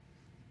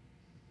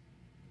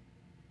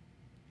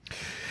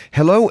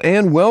Hello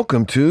and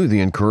welcome to the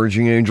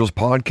Encouraging Angels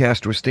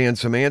podcast with Stan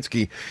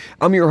Szymanski.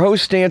 I'm your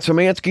host, Stan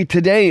Szymanski.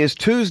 Today is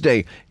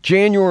Tuesday,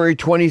 January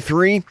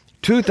 23,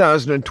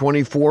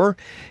 2024,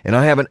 and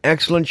I have an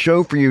excellent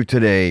show for you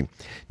today.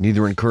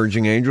 Neither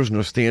Encouraging Angels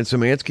nor Stan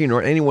Szymanski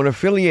nor anyone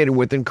affiliated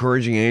with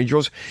Encouraging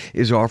Angels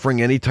is offering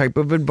any type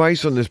of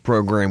advice on this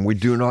program. We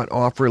do not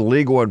offer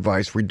legal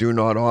advice. We do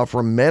not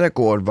offer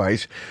medical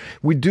advice.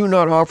 We do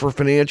not offer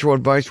financial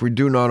advice. We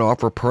do not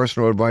offer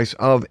personal advice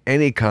of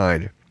any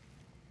kind.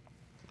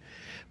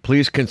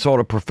 Please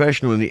consult a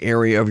professional in the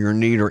area of your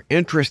need or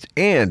interest,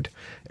 and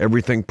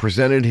everything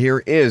presented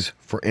here is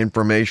for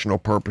informational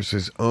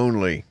purposes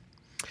only.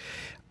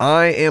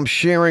 I am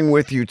sharing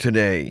with you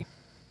today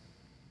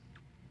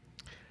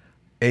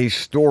a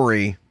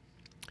story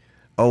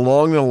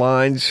along the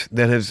lines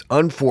that has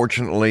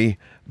unfortunately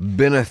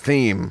been a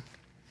theme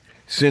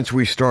since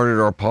we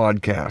started our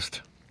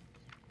podcast,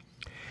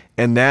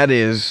 and that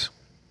is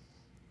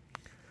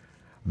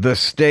the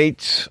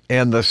states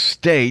and the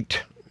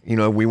state. You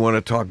know, we want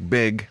to talk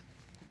big,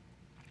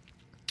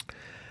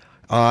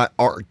 are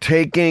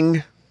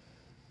taking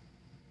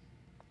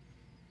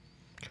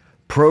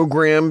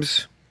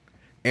programs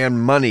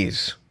and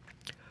monies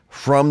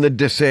from the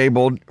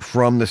disabled,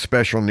 from the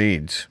special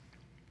needs.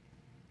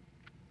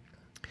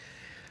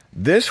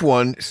 This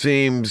one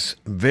seems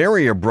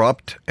very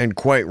abrupt and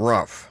quite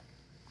rough.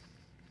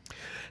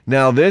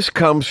 Now, this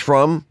comes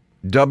from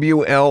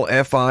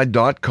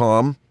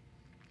WLFI.com,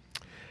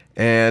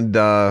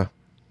 and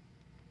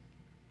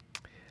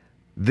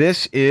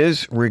this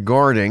is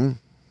regarding,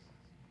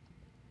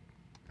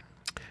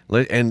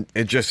 and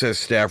it just says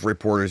staff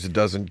reporters. It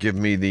doesn't give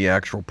me the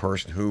actual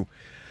person who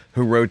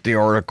wrote the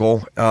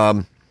article.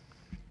 But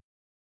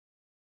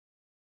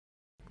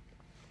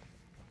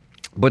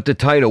the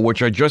title,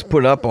 which I just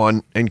put up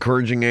on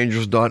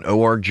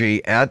encouragingangels.org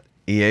at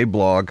EA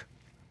blog,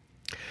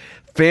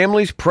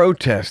 Families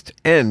Protest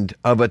End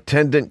of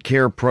Attendant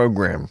Care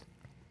Program.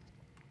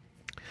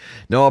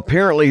 Now,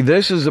 apparently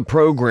this is a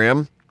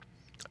program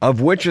of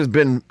which has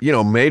been,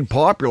 made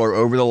popular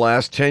over the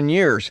last 10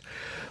 years,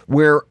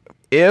 where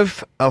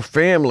if a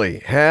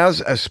family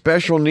has a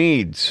special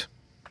needs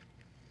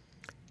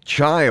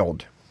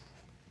child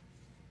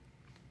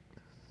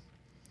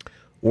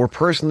or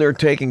person they're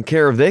taking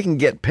care of, they can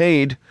get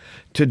paid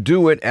to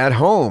do it at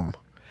home.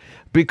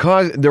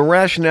 Because the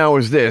rationale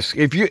is this: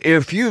 if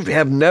you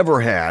have never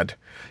had,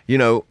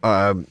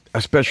 a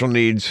special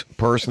needs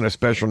person, a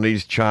special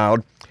needs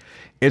child,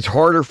 it's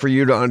harder for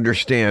you to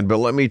understand. But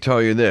let me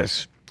tell you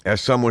this, as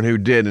someone who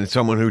did, and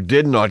someone who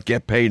did not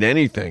get paid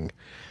anything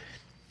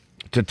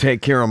to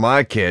take care of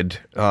my kid,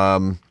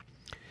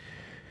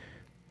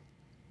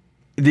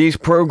 these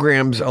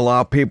programs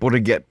allow people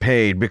to get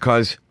paid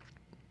because,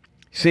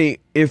 see,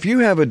 if you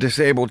have a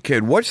disabled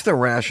kid, what's the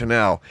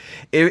rationale?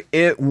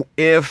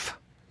 If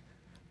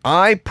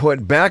I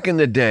put back in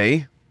the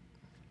day,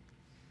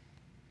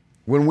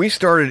 when we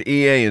started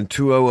EA in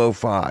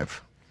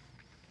 2005,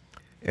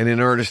 and in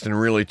earnest in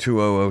really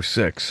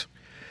 2006,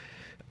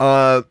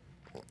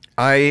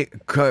 I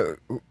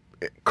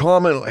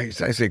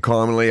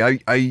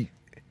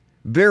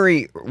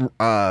very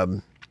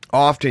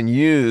often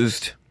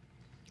used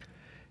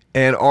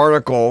an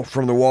article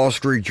from the Wall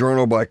Street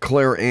Journal by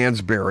Claire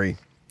Ansbury,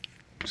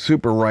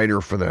 super writer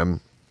for them,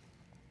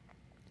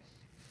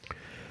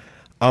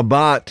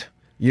 about,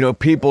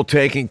 people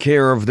taking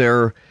care of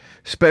their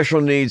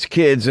special needs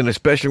kids, and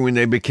especially when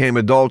they became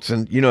adults,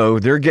 and,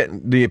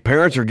 the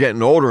parents are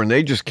getting older and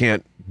they just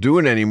can't do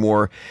it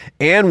anymore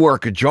and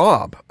work a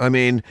job. I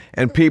mean,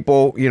 and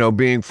people,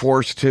 being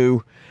forced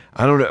to,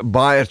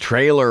 buy a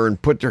trailer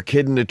and put their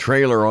kid in the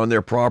trailer on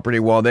their property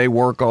while they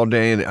work all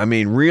day. And I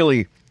mean,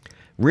 really,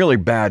 really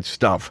bad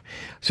stuff.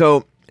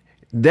 So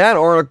that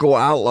article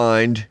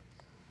outlined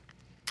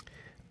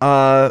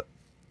how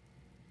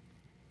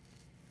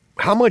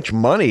much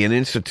money an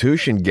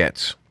institution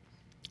gets.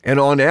 And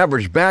on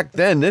average, back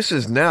then, this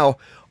is now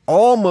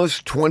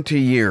almost 20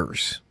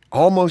 years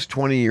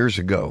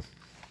ago,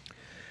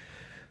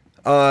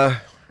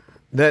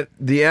 that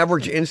the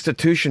average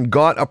institution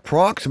got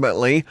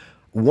approximately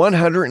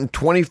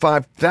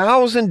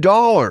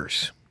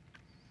 $125,000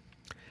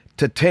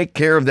 to take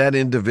care of that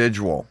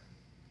individual.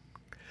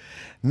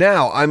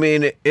 Now, I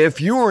mean,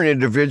 if you were an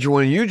individual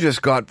and you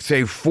just got,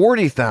 say,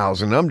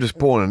 $40,000, I'm just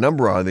pulling a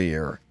number out of the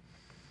air,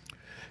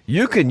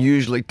 you can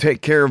usually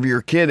take care of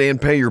your kid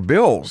and pay your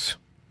bills.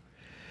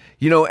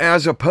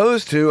 As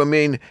opposed to, I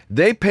mean,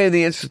 they pay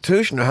the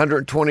institution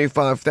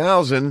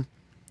 $125,000.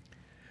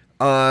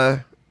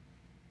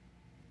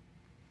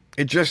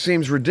 It just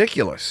seems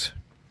ridiculous.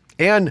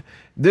 And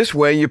this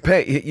way you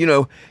pay,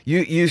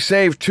 you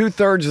save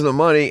 2/3 of the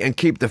money and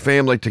keep the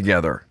family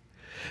together.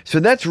 So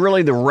that's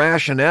really the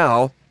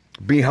rationale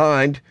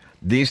behind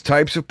these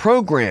types of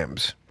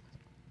programs.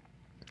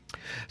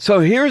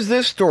 So here's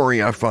this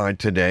story I find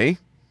today.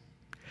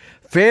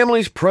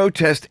 Families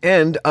protest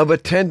end of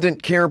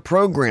attendant care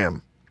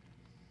program.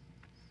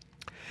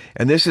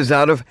 And this is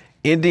out of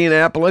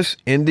Indianapolis,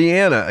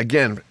 Indiana.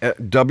 Again,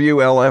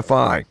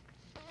 WLFI.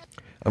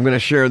 I'm going to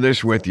share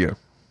this with you.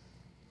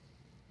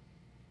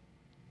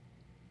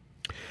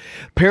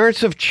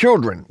 Parents of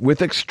children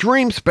with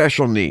extreme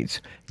special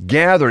needs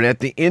gathered at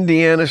the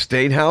Indiana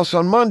State House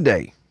on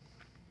Monday.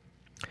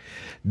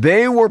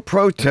 They were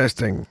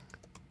protesting.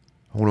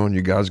 Hold on,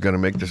 you guys got to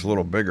make this a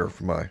little bigger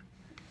for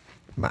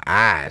my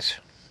eyes.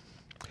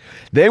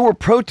 They were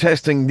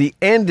protesting the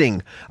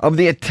ending of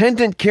the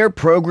attendant care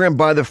program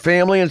by the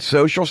Family and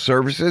Social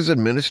Services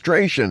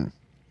Administration.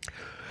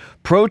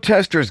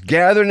 Protesters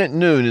gathered at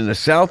noon in the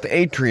South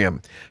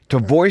Atrium to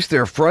voice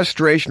their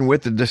frustration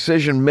with the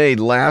decision made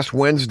last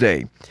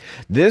Wednesday.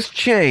 This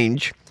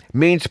change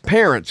means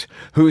parents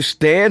who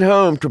stay at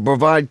home to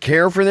provide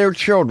care for their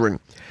children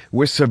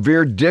with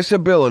severe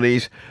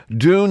disabilities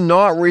do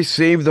not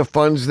receive the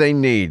funds they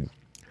need.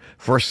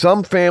 For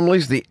some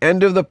families, the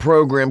end of the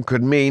program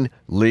could mean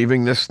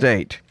leaving the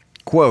state.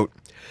 Quote,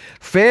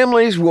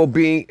 families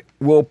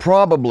will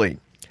probably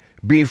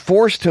be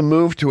forced to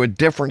move to a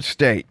different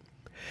state.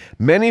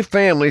 Many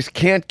families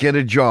can't get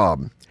a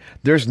job.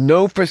 There's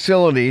no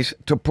facilities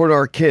to put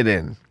our kid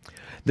in.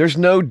 There's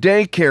no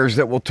daycares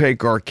that will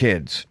take our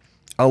kids.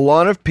 A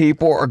lot of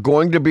people are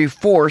going to be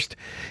forced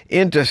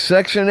into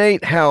Section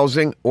 8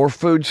 housing or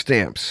food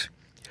stamps.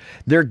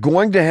 They're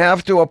going to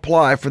have to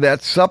apply for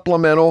that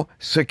supplemental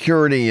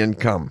security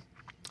income,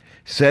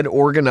 said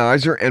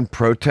organizer and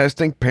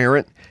protesting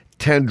parent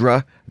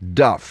Tendra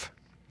Duff.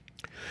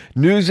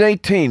 News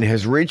 18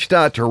 has reached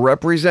out to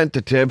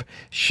Representative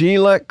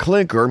Sheila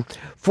Klinker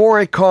for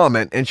a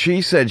comment, and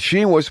she said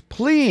she was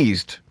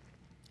pleased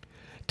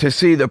to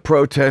see the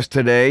protest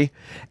today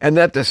and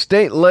that the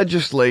state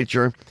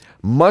legislature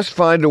must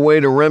find a way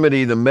to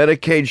remedy the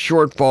Medicaid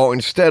shortfall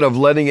instead of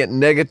letting it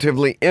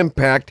negatively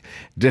impact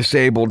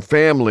disabled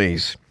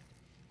families.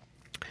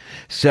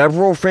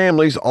 Several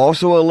families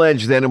also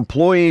allege that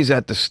employees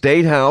at the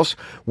State House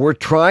were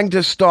trying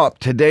to stop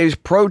today's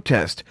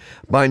protest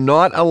by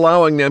not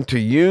allowing them to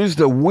use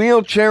the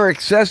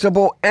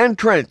wheelchair-accessible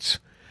entrance,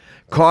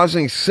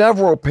 causing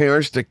several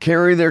parents to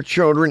carry their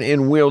children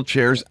in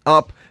wheelchairs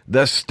up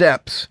the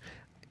steps.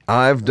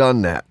 I've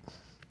done that.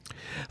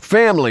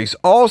 Families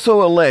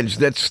also allege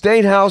that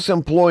State House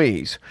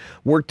employees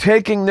were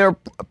taking their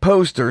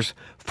posters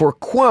for,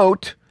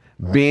 quote,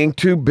 being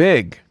too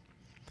big.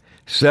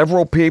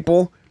 Several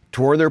people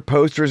tore their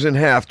posters in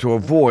half to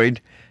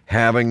avoid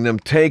having them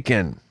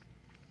taken.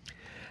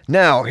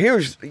 Now,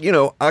 here's,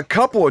 a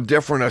couple of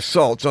different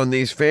assaults on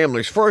these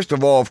families. First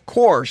of all, of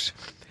course,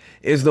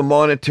 is the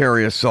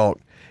monetary assault.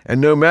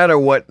 And no matter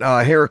what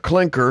Herr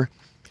Klinker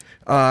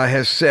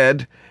has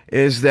said,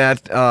 is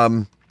that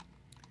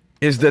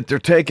they're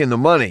taking the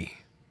money.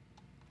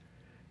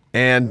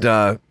 And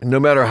no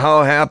matter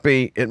how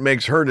happy it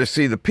makes her to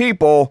see the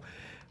people,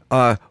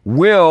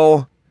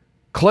 will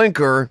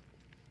Klinker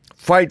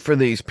fight for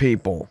these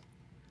people?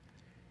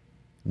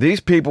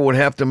 These people would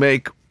have to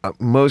make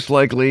most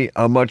likely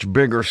a much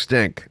bigger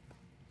stink.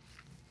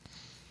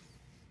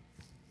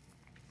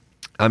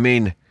 I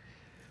mean,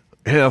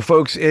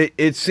 folks,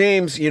 it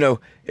seems,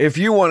 if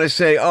you want to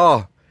say,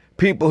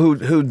 people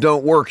who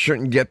don't work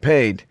shouldn't get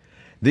paid,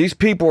 these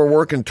people are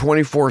working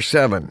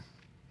 24/7,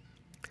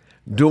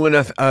 doing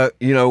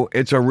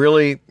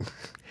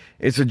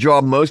it's a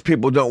job most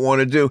people don't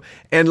want to do.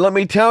 And let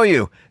me tell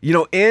you,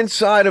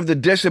 inside of the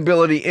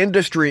disability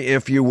industry,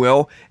 if you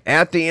will,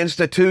 at the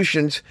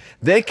institutions,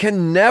 they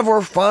can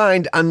never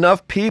find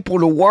enough people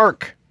to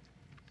work.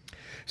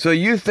 So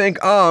you think,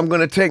 I'm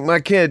going to take my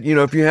kid,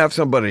 if you have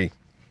somebody,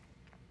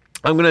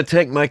 I'm going to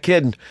take my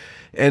kid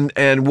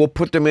and we'll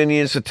put them in the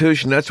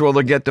institution. That's where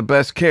they'll get the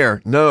best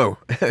care. No,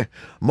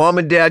 mom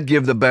and dad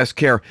give the best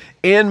care,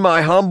 in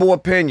my humble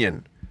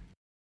opinion.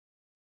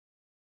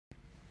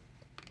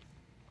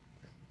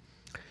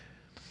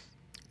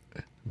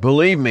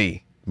 Believe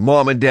me,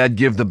 mom and dad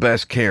give the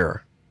best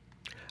care.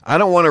 I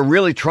don't want to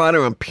really try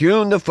to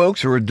impugn the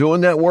folks who are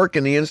doing that work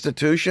in the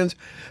institutions,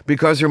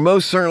 because there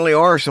most certainly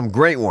are some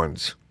great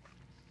ones.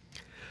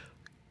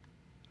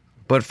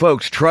 But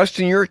folks,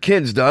 trusting your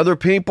kids to other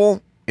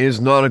people is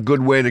not a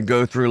good way to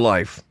go through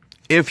life,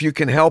 if you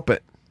can help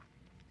it.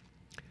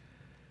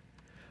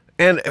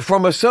 And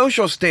from a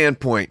social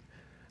standpoint,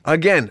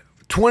 again,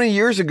 20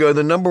 years ago,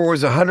 the number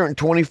was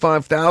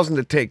 125,000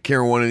 to take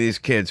care of one of these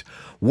kids.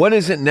 What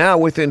is it now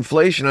with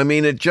inflation? I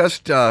mean, it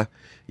just,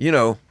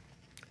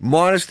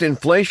 modest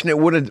inflation, it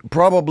would have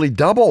probably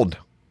doubled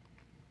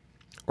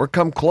or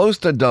come close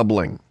to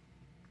doubling.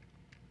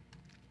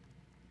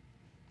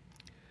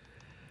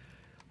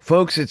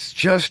 Folks, it's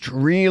just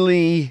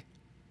really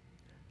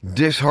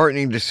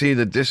disheartening to see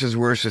that this is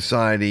where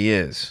society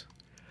is.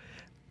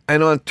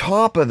 And on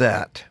top of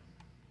that,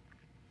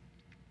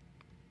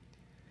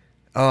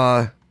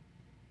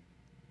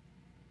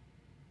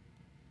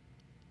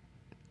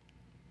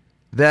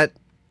 that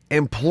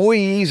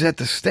employees at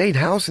the State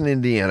House in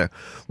Indiana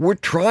were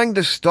trying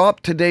to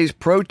stop today's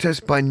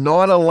protest by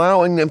not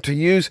allowing them to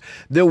use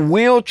the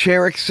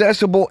wheelchair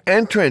accessible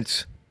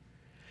entrance.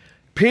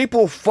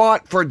 People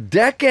fought for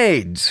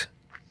decades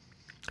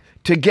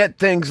to get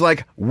things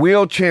like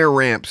wheelchair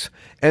ramps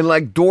and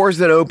like doors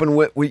that open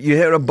with you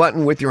hit a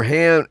button with your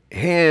hand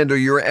or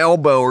your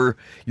elbow or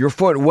your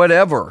foot,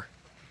 whatever.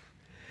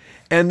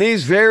 And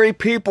these very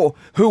people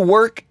who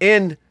work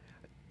in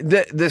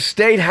the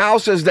state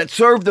houses that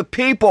serve the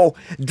people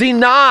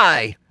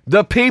deny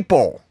the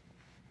people.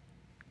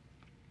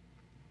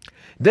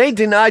 They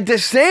deny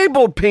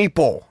disabled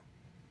people.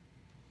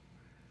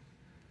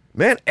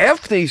 Man,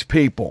 F these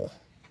people.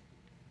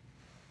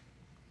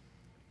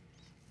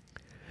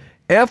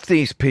 F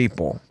these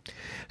people.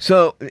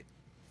 So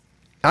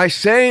I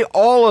say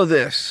all of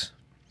this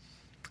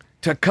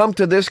to come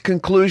to this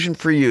conclusion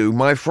for you,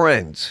 my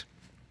friends.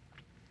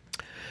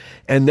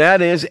 And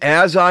that is,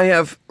 as I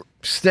have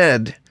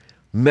said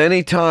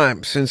many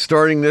times since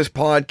starting this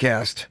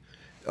podcast,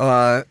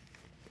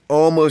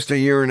 almost a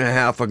year and a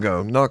half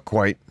ago, not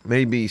quite,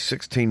 maybe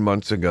 16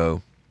 months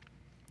ago,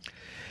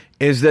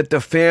 is that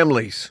the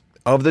families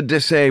of the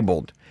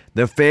disabled,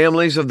 the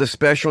families of the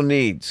special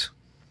needs,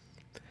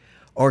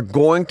 are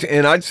going to,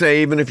 and I'd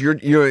say even if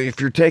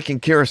you're taking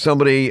care of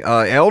somebody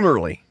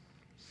elderly,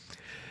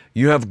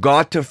 you have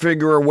got to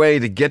figure a way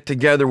to get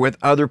together with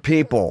other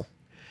people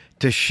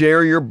to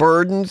share your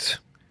burdens,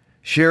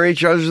 share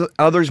each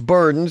other's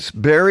burdens,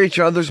 bear each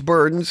other's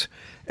burdens,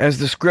 as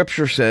the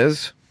scripture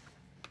says.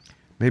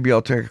 Maybe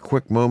I'll take a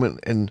quick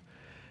moment, and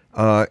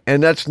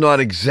that's not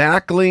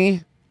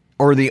exactly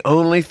or the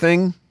only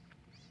thing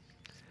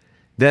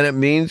that it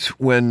means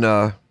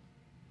when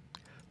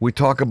we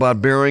talk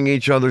about bearing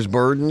each other's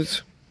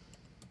burdens.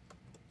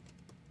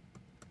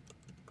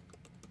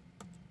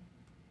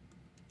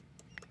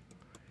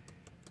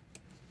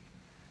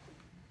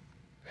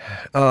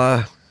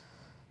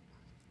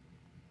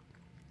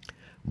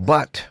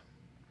 But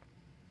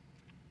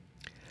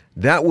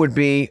that would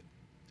be,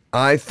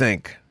 I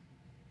think,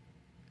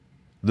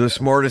 the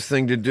smartest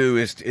thing to do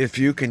is if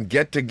you can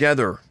get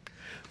together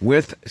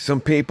with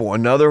some people,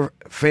 another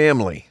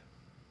family,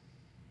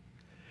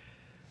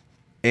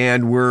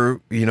 and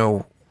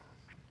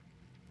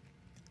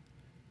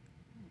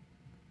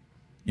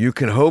you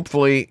can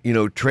hopefully,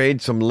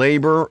 trade some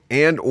labor,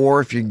 and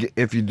or if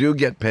you do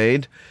get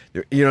paid,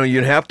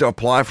 you'd have to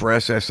apply for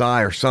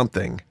SSI or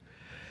something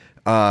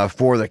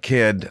for the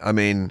kid. I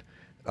mean,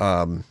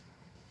 I'm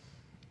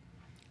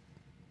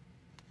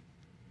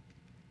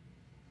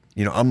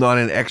not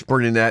an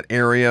expert in that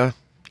area.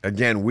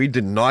 Again, we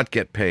did not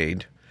get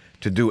paid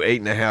to do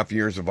 8.5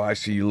 years of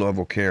ICU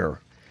level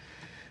care.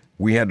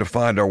 We had to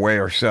find our way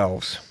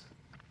ourselves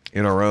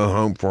in our own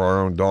home for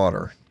our own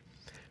daughter.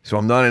 So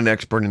I'm not an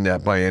expert in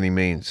that by any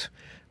means.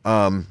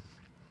 But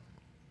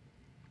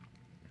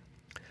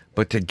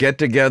to get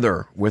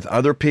together with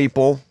other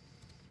people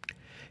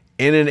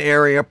in an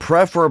area,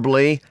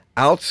 preferably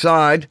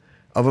outside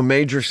of a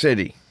major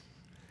city,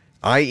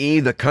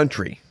 i.e. the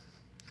country,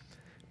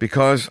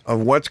 because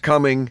of what's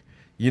coming,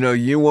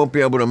 you won't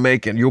be able to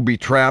make it. You'll be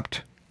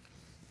trapped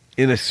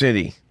in a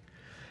city.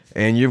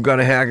 And you've got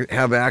to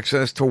have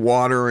access to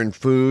water and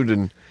food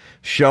and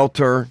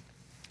shelter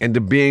and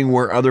to being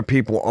where other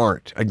people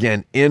aren't.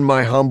 Again, in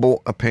my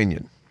humble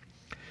opinion,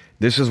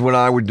 this is what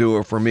I would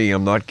do for me.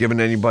 I'm not giving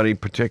anybody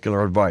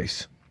particular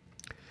advice.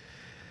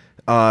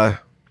 But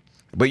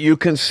you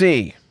can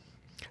see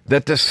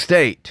that the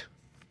state,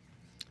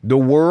 the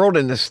world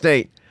and the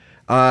state,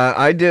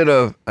 I did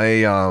a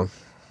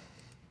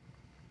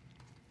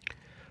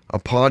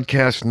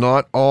podcast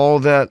not all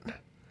that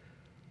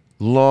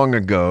long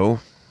ago.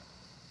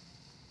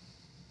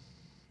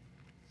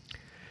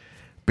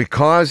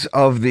 Because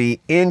of the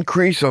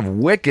increase of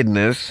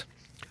wickedness,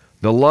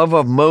 the love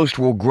of most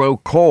will grow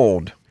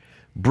cold.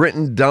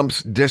 Britain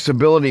dumps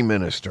disability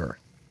minister.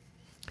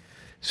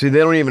 See, they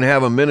don't even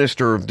have a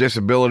minister of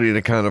disability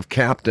to kind of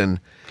captain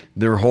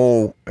their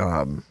whole,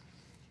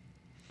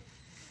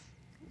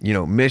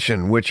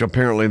 mission, which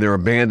apparently they're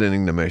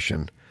abandoning the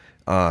mission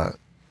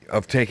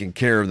of taking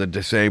care of the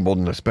disabled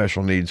and the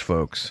special needs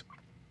folks.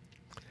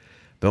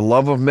 The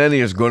love of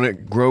many is going to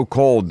grow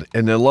cold,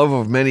 and the love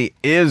of many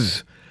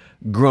is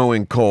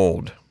growing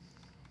cold.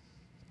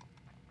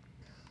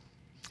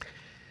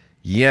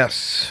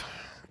 Yes.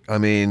 I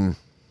mean,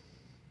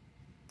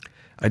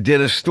 I did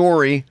a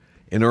story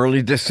in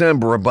early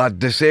December about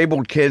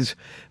disabled kids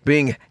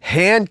being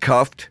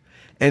handcuffed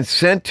and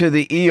sent to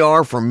the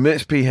ER for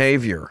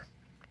misbehavior.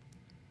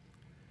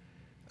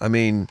 I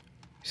mean,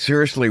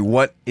 seriously,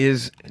 what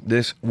is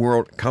this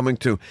world coming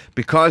to?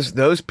 Because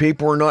those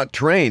people are not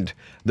trained.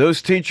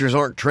 Those teachers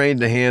aren't trained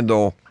to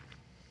handle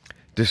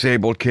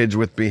disabled kids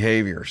with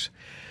behaviors.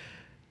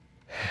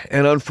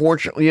 And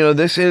unfortunately,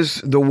 this is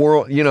the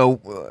world,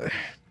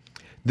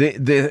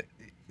 the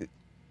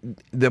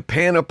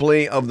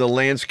panoply of the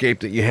landscape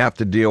that you have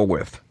to deal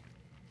with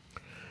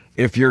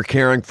if you're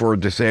caring for a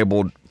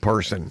disabled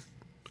person,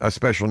 a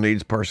special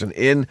needs person,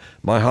 in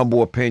my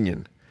humble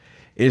opinion,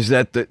 is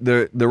that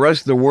the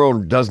rest of the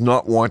world does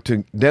not want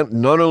to,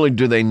 not only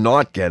do they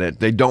not get it,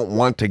 they don't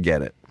want to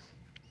get it.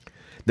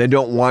 They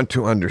don't want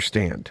to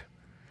understand.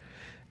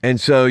 And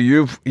so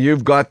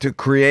you've got to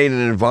create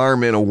an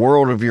environment, a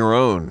world of your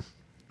own,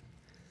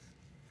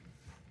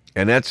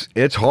 And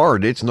it's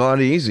hard. It's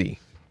not easy.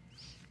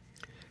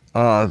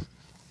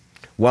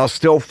 While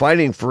still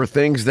fighting for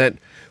things that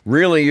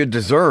really you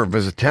deserve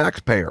as a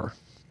taxpayer.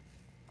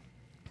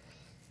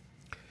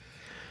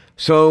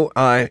 So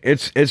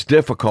it's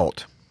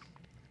difficult.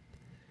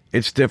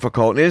 It's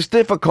difficult. And it's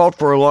difficult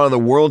for a lot of the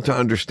world to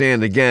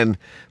understand, again,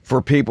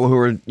 for people who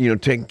are,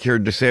 taking care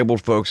of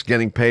disabled folks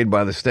getting paid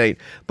by the state.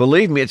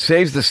 Believe me, it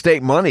saves the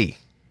state money.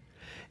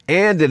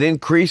 And it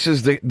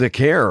increases the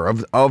care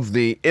of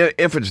the,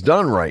 if it's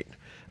done right,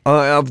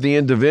 of the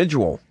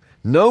individual.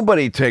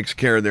 Nobody takes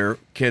care of their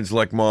kids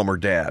like mom or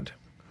dad,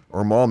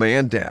 or mom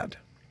and dad.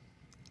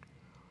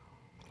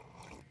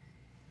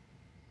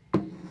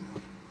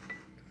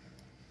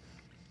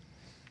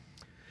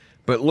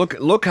 But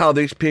look how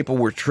these people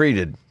were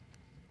treated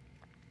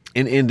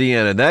in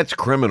Indiana. That's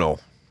criminal.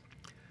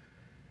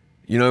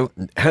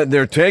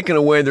 They're taking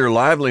away their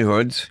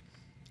livelihoods,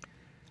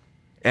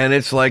 and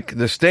it's like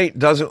the state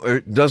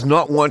does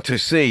not want to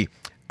see.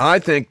 I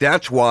think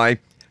that's why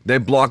they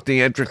blocked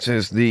the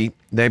entrances.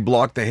 They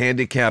blocked the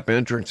handicap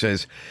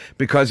entrances,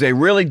 because they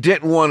really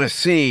didn't want to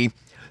see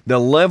the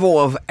level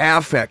of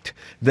affect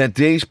that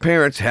these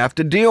parents have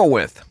to deal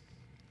with.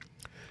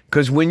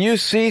 Because when you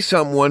see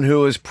someone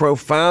who is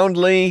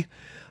profoundly,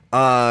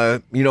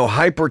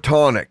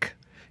 hypertonic,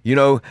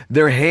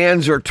 their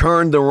hands are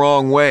turned the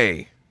wrong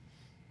way.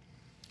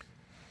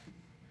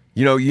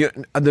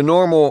 The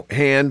normal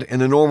hand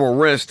and the normal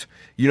wrist,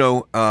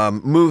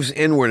 moves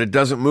inward. It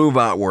doesn't move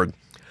outward.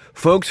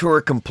 Folks who are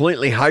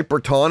completely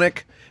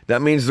hypertonic,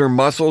 that means their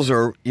muscles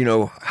are,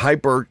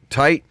 hyper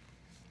tight.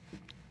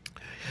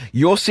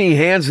 You'll see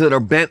hands that are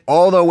bent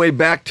all the way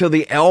back to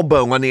the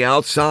elbow on the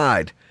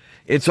outside.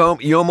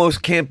 You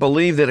almost can't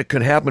believe that it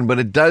could happen, but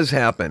it does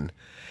happen.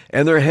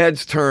 And their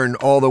heads turn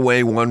all the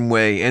way one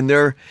way, and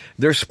their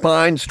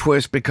spines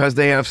twist because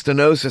they have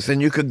stenosis,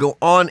 and you could go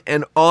on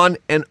and on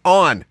and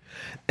on.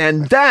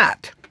 And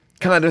that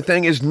kind of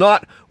thing is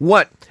not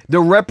what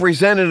the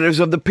representatives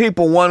of the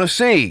people want to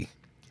see.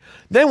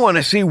 They want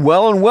to see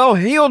well and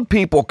well-heeled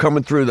people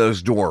coming through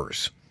those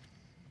doors.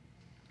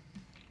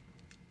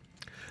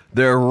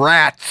 They're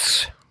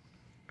rats.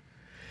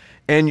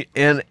 And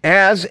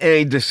as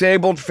a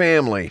disabled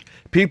family,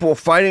 people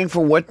fighting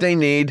for what they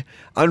need,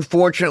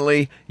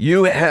 unfortunately,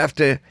 you have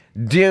to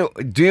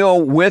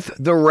deal with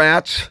the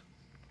rats,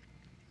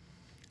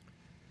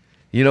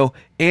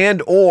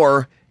 and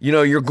or,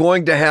 you're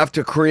going to have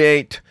to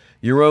create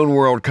your own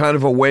world kind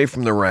of away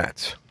from the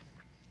rats.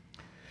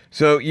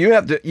 So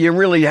you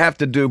really have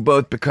to do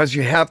both, because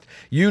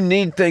you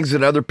need things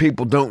that other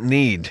people don't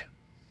need.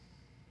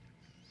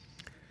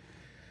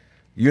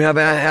 You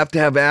have to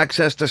have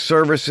access to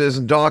services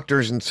and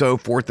doctors and so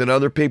forth that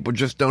other people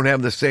just don't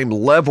have the same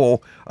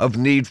level of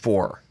need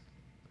for.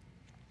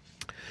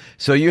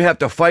 So you have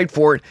to fight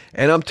for it.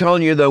 And I'm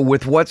telling you, though,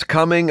 with what's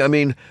coming,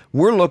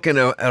 we're looking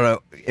at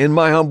in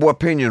my humble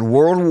opinion,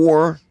 world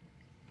war,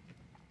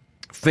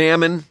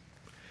 famine.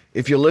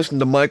 If you listen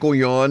to Michael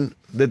Yawn,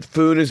 that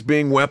food is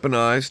being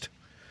weaponized,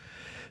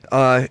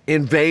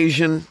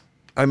 invasion.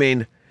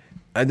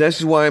 And this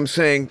is why I'm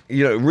saying,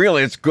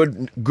 really, it's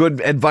good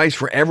advice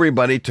for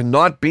everybody to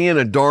not be in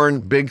a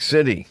darn big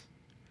city,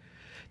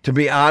 to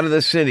be out of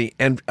the city.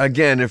 And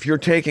again, if you're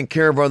taking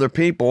care of other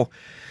people,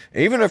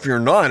 even if you're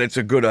not, it's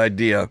a good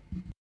idea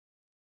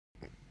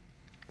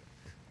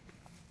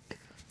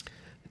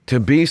to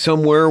be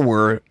somewhere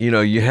where,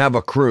 you have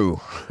a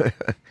crew.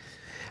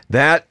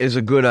 That is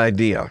a good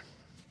idea.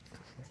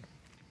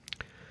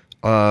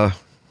 But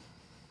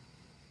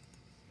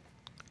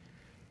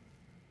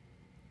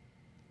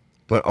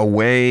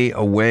away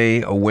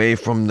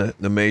from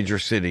the major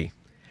city.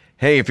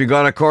 Hey, if you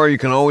got a car, you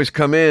can always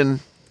come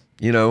in,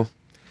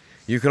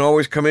 You can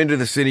always come into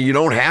the city. You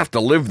don't have to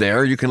live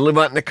there. You can live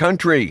out in the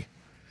country,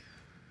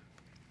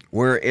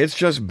 where it's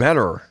just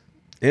better,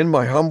 in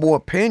my humble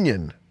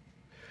opinion.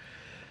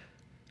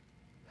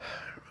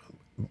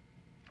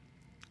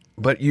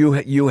 But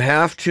you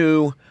have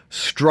to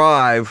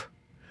strive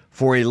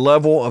for a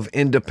level of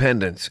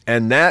independence.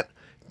 And that,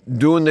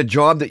 doing the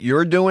job that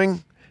you're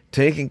doing,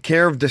 taking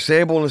care of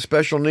disabled and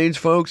special needs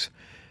folks,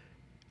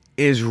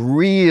 is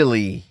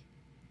really,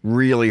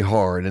 really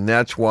hard. And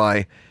that's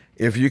why,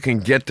 if you can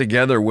get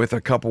together with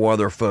a couple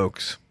other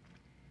folks,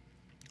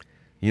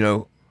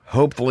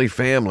 hopefully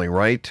family,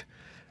 right?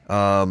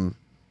 I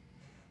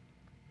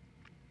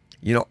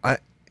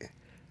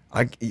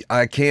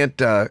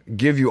can't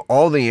give you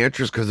all the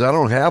answers, because I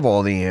don't have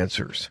all the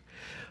answers.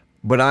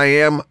 But I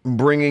am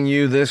bringing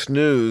you this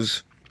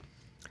news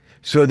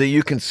so that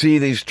you can see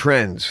these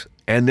trends,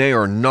 and they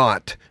are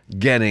not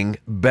getting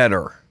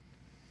better.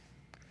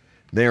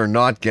 They are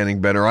not getting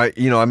better. I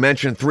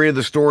mentioned 3 of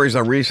the stories I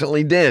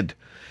recently did,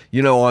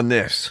 on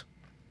this.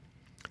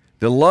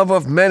 The love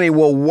of many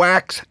will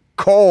wax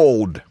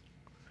cold.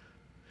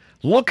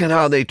 Look at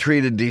how they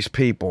treated these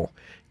people,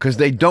 because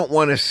they don't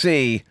want to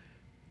see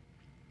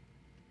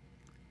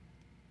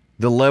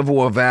the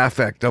level of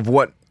affect of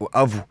what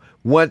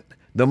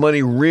the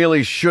money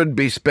really should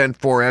be spent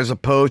for, as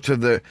opposed to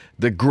the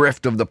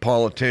grift of the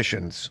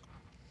politicians.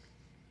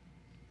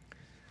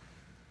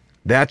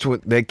 That's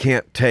what they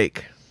can't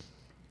take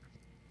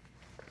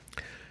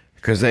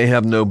because they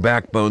have no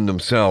backbone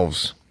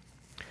themselves.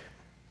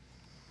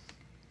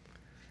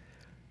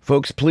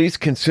 Folks, please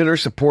consider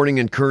supporting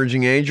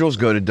Encouraging Angels.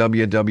 Go to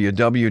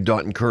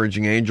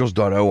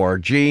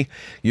www.encouragingangels.org.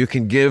 You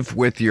can give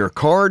with your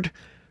card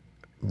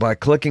by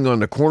clicking on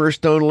the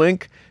Cornerstone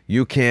link.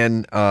 You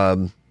can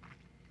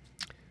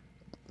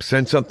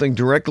send something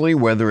directly,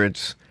 whether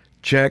it's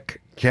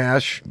check,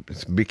 cash.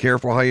 Be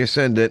careful how you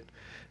send it.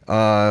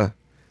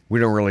 We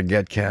don't really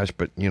get cash,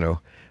 but,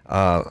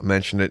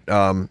 mention it.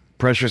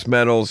 Precious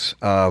metals,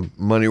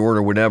 money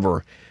order,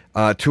 whatever,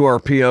 to our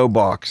P.O.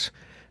 box.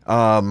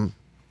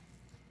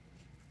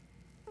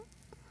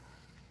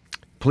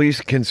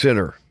 Please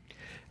consider.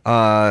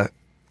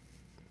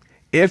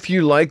 If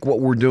you like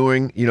what we're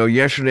doing,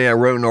 yesterday I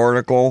wrote an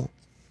article,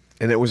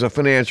 and it was a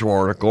financial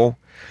article.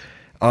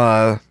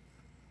 Let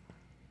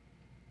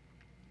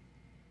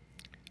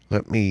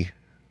me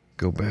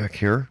go back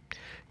here.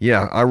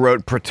 Yeah, I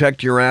wrote,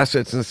 protect your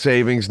assets and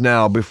savings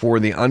now before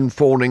the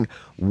unfolding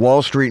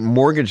Wall Street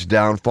mortgage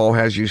downfall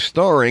has you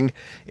starring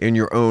in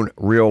your own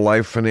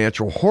real-life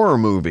financial horror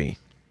movie.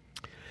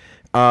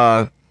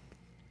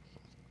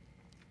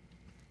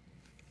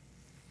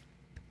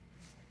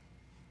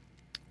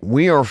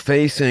 We are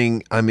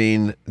facing,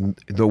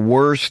 the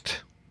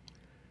worst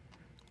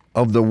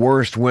of the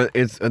worst.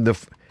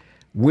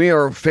 We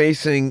are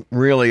facing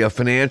really a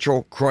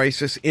financial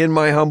crisis, in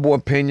my humble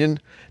opinion,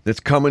 that's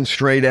coming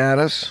straight at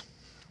us.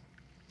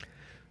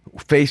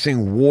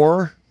 Facing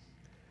war,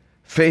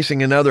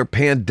 facing another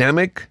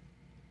pandemic,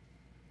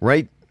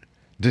 right?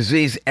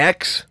 Disease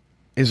X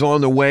is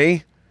on the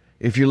way.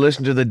 If you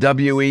listen to the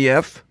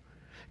WEF,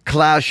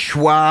 Klaus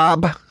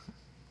Schwab.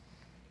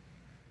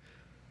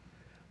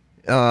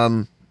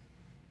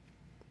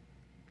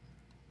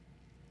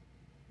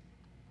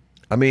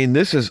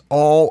 This is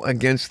all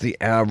against the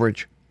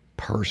average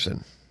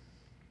person.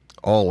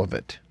 All of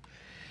it.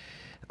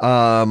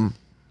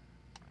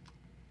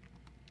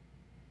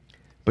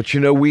 But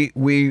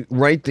we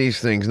write these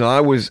things. Now,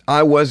 I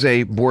was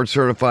a board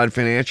certified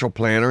financial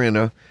planner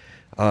and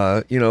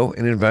an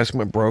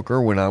investment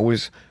broker when I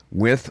was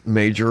with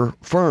major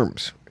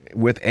firms,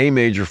 with a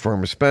major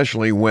firm,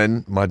 especially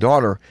when my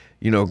daughter,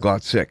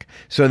 got sick.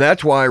 So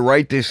that's why I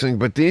write these things.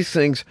 But these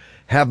things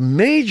have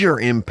major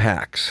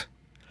impacts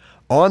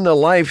on the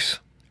lives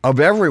of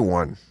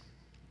everyone.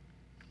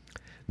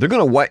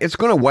 It's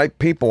going to wipe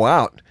people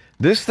out.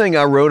 This thing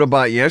I wrote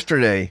about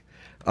yesterday,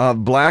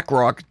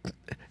 BlackRock,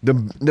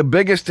 the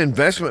biggest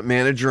investment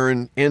manager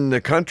in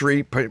the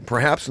country,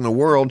 perhaps in the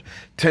world,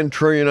 $10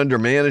 trillion under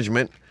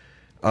management.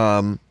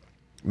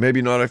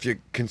 Maybe not if you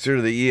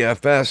consider the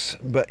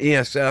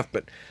ESF,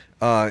 but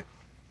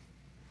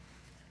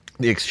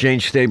the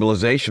Exchange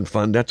Stabilization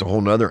Fund, that's a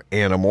whole nother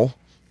animal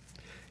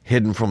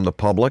hidden from the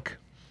public.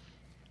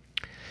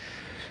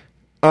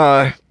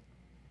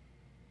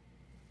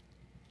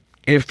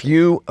 If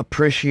you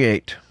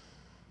appreciate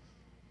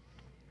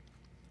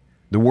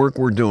the work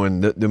we're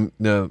doing,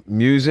 the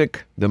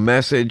music, the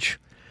message,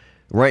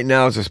 right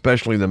now is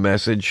especially the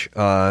message,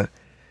 and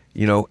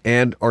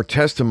our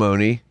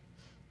testimony,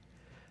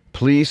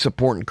 please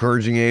support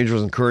Encouraging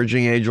Angels.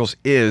 Encouraging Angels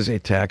is a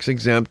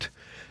tax-exempt,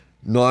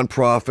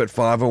 nonprofit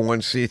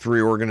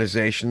 501c3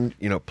 organization.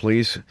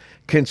 Please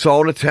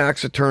consult a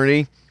tax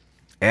attorney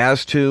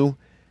as to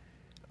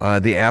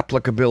the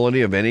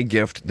applicability of any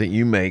gift that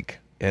you make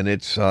and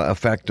its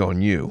effect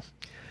on you.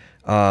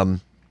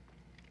 And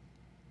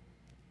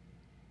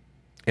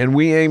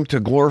we aim to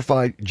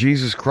glorify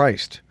Jesus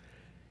Christ.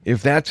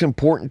 If that's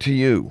important to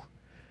you,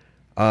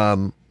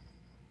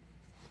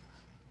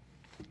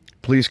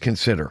 please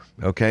consider,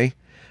 okay?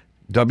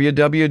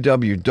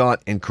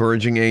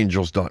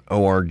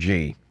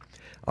 www.encouragingangels.org.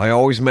 I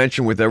always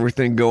mention, with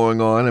everything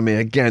going on,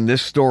 again,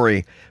 this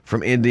story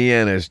from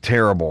Indiana is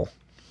terrible.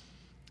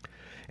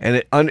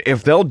 And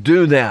if they'll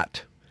do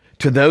that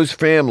to those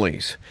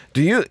families,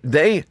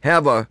 they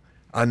have a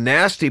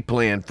nasty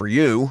plan for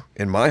you,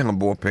 in my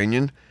humble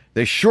opinion.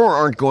 They sure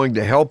aren't going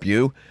to help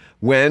you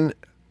when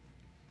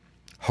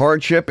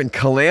hardship and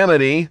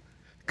calamity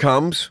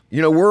comes.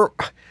 We're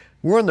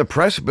on the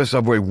precipice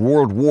of a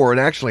world war. It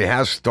actually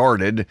has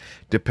started,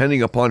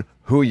 depending upon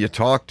who you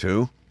talk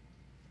to.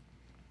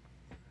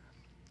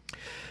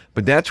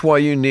 But that's why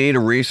you need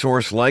a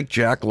resource like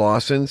Jack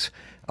Lawson's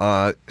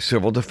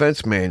Civil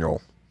Defense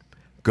Manual.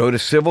 Go to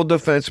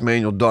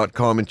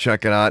civildefensemanual.com and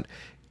check it out.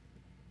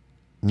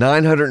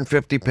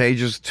 950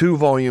 pages,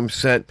 2-volume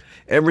set,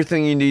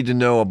 everything you need to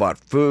know about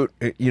food,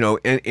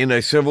 in a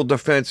civil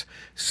defense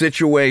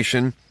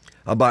situation,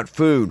 about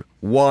food,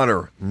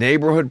 water,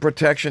 neighborhood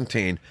protection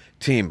team,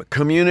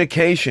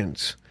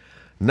 communications,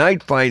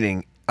 night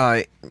fighting,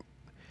 area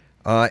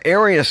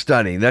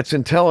study, that's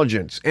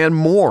intelligence, and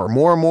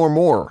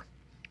more.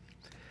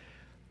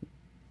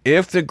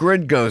 If the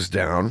grid goes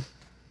down,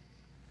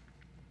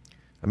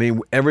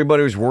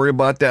 everybody was worried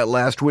about that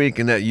last week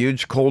and that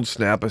huge cold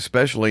snap,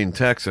 especially in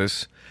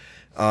Texas.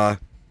 But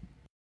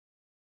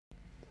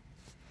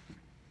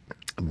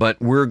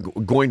we're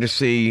going to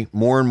see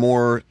more and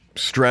more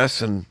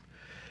stress and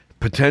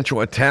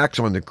potential attacks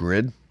on the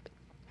grid,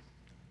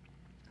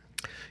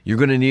 you're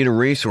going to need a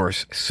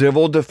resource,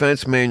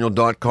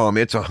 civildefensemanual.com.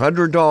 It's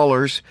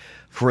 $100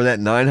 for that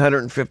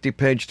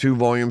 950-page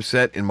 2-volume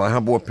set. In my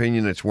humble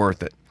opinion, it's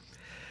worth it.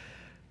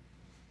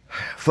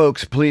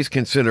 Folks, please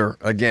consider,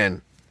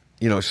 again,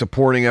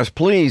 supporting us.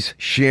 Please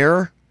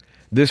share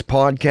this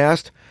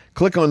podcast.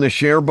 Click on the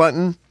share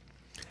button.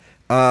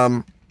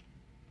 Our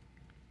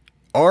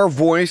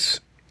voice,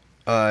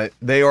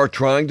 they are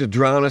trying to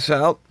drown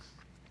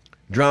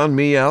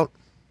me out.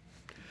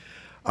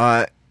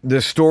 The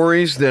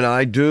stories that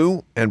I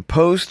do and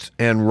post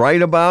and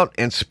write about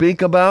and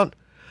speak about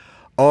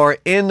are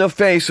in the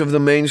face of the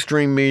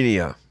mainstream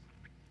media,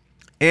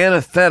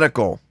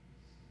 antithetical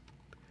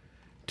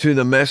to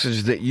the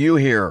message that you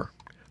hear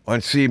on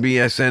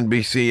CBS,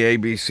 NBC,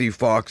 ABC,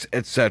 Fox,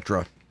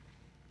 etc.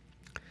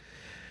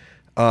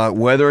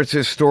 Whether it's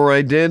this story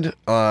I did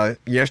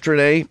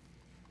yesterday,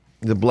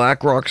 the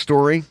BlackRock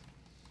story,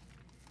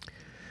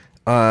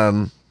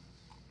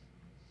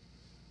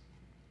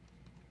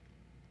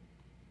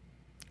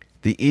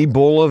 the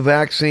Ebola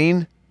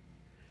vaccine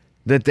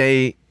that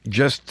they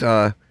just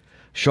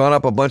shot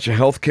up a bunch of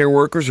healthcare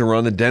workers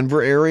around the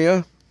Denver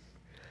area.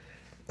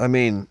 I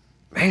mean,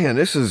 man,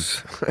 this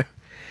is,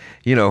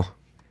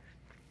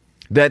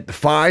 that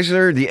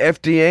Pfizer, the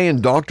FDA,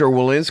 and Dr.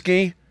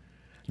 Walensky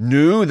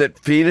knew that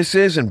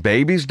fetuses and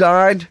babies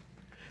died,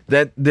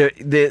 that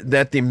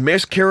the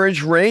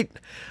miscarriage rate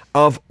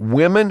of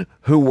women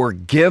who were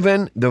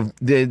given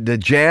the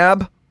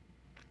jab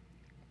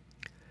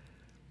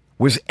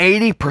was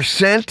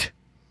 80%.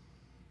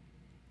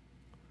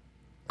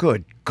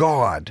 Good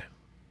God.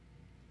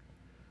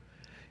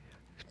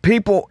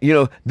 People,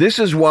 this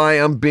is why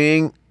I'm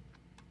being,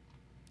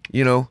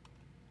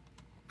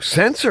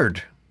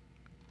 censored.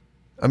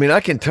 I mean, I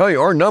can tell you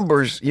our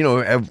numbers,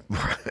 have,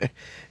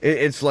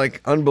 it's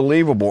like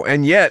unbelievable.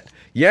 And yet,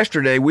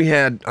 yesterday we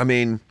had,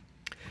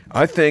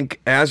 I think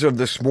as of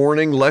this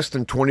morning, less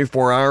than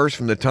 24 hours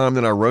from the time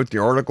that I wrote the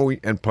article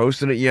and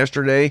posted it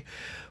yesterday,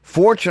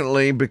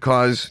 fortunately,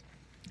 because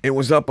it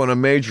was up on a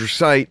major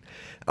site,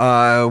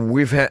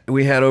 we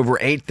had over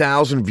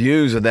 8,000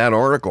 views of that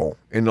article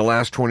in the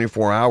last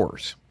 24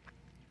 hours.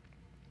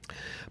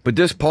 But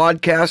this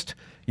podcast,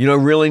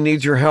 really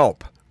needs your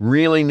help.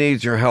 Really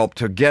needs your help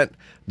to get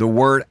the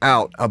word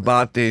out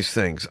about these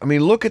things. I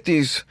mean, look at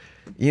these,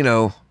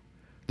 the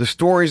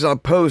stories I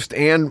post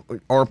and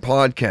our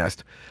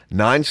podcast.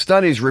 9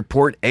 studies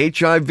report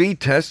HIV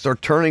tests are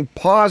turning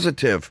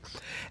positive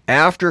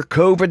after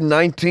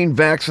COVID-19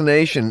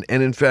 vaccination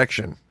and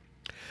infection.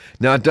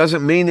 Now, it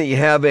doesn't mean that you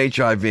have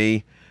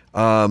HIV,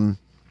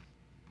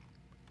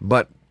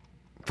 but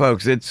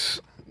folks, it's,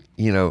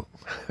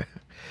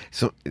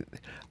 so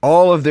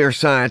all of their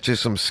science is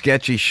some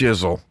sketchy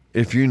shizzle,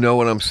 if you know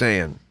what I'm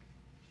saying.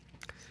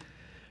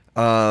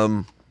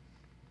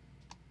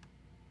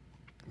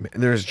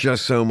 There's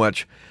just so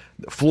much.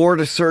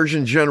 Florida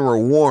Surgeon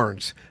General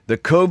warns the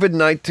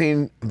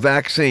COVID-19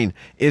 vaccine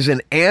is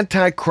an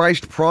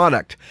antichrist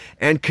product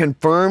and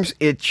confirms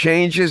it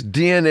changes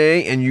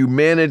DNA and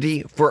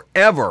humanity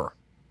forever.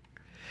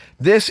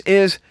 This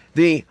is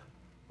the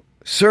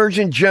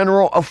Surgeon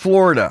General of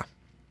Florida.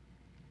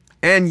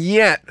 And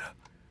yet,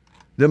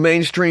 the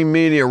mainstream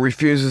media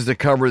refuses to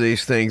cover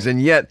these things.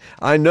 And yet,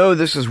 I know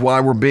this is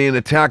why we're being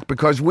attacked,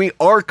 because we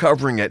are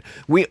covering it.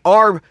 We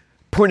are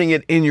putting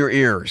it in your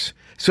ears.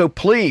 So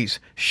please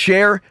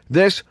share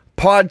this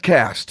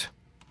podcast.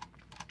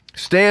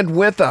 Stand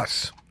with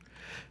us.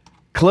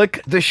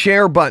 Click the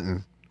share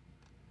button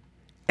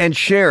and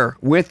share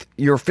with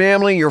your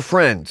family, your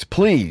friends,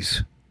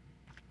 please.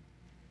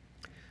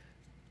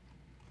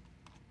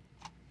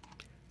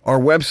 Our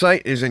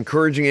website is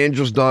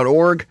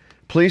encouragingangels.org.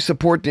 Please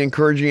support the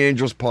Encouraging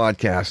Angels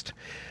podcast.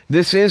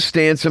 This is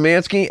Stan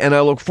Szymanski, and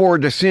I look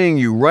forward to seeing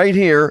you right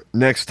here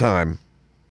next time.